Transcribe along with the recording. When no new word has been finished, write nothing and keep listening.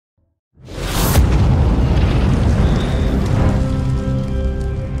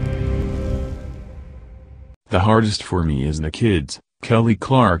The hardest for me is the kids, Kelly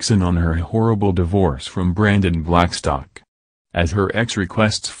Clarkson on her horrible divorce from Brandon Blackstock. As her ex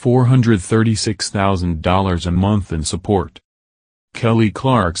requests $436,000 a month in support. Kelly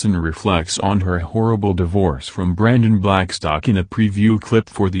Clarkson reflects on her horrible divorce from Brandon Blackstock in a preview clip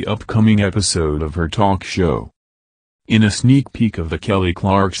for the upcoming episode of her talk show. In a sneak peek of the Kelly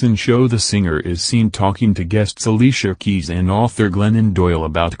Clarkson show, the singer is seen talking to guests Alicia Keys and author Glennon Doyle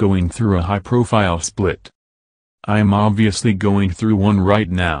about going through a high-profile split. "I'm obviously going through one right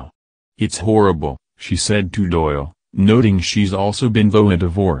now. It's horrible," she said to Doyle, noting she's also been through a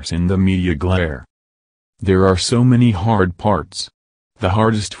divorce in the media glare. "There are so many hard parts. The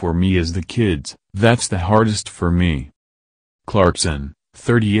hardest for me is the kids, that's the hardest for me." Clarkson,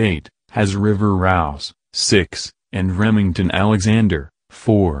 38, has River Rouse, 6, and Remington Alexander,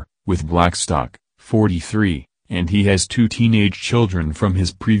 4, with Blackstock, 43, and he has 2 teenage children from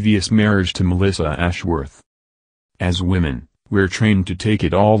his previous marriage to Melissa Ashworth. "As women, we're trained to take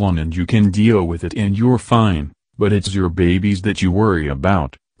it all on and you can deal with it and you're fine, but it's your babies that you worry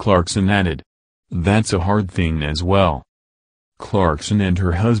about," Clarkson added. "That's a hard thing as well." Clarkson and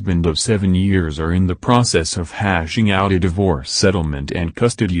her husband of 7 years are in the process of hashing out a divorce settlement and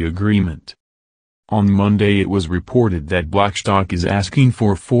custody agreement. On Monday it was reported that Blackstock is asking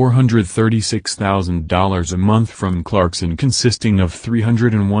for $436,000 a month from Clarkson, consisting of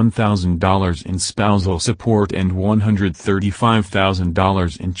 $301,000 in spousal support and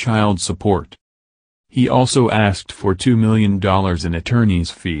 $135,000 in child support. He also asked for $2 million in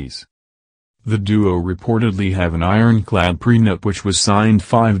attorney's fees. The duo reportedly have an ironclad prenup which was signed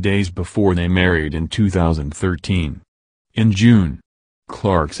 5 days before they married in 2013. In June,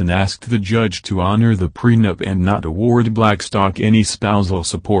 Clarkson asked the judge to honor the prenup and not award Blackstock any spousal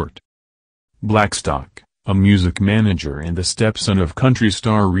support. Blackstock, a music manager and the stepson of country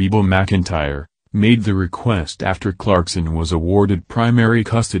star Reba McEntire, made the request after Clarkson was awarded primary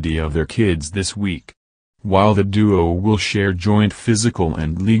custody of their kids this week, while the duo will share joint physical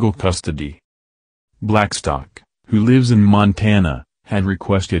and legal custody. Blackstock, who lives in Montana, had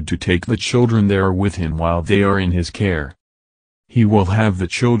requested to take the children there with him while they are in his care. He will have the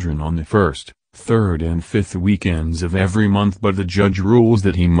children on the 1st, 3rd and 5th weekends of every month, but the judge rules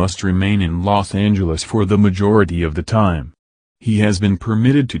that he must remain in Los Angeles for the majority of the time. He has been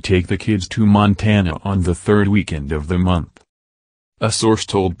permitted to take the kids to Montana on the 3rd weekend of the month. A source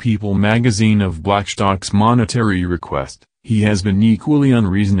told People magazine of Blackstock's monetary request. "He has been equally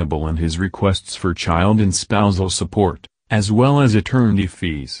unreasonable in his requests for child and spousal support, as well as attorney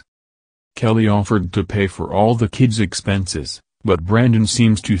fees." Kelly offered to pay for all the kids' expenses, but Brandon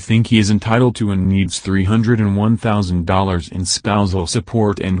seems to think he is entitled to and needs $301,000 in spousal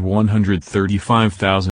support and $135,000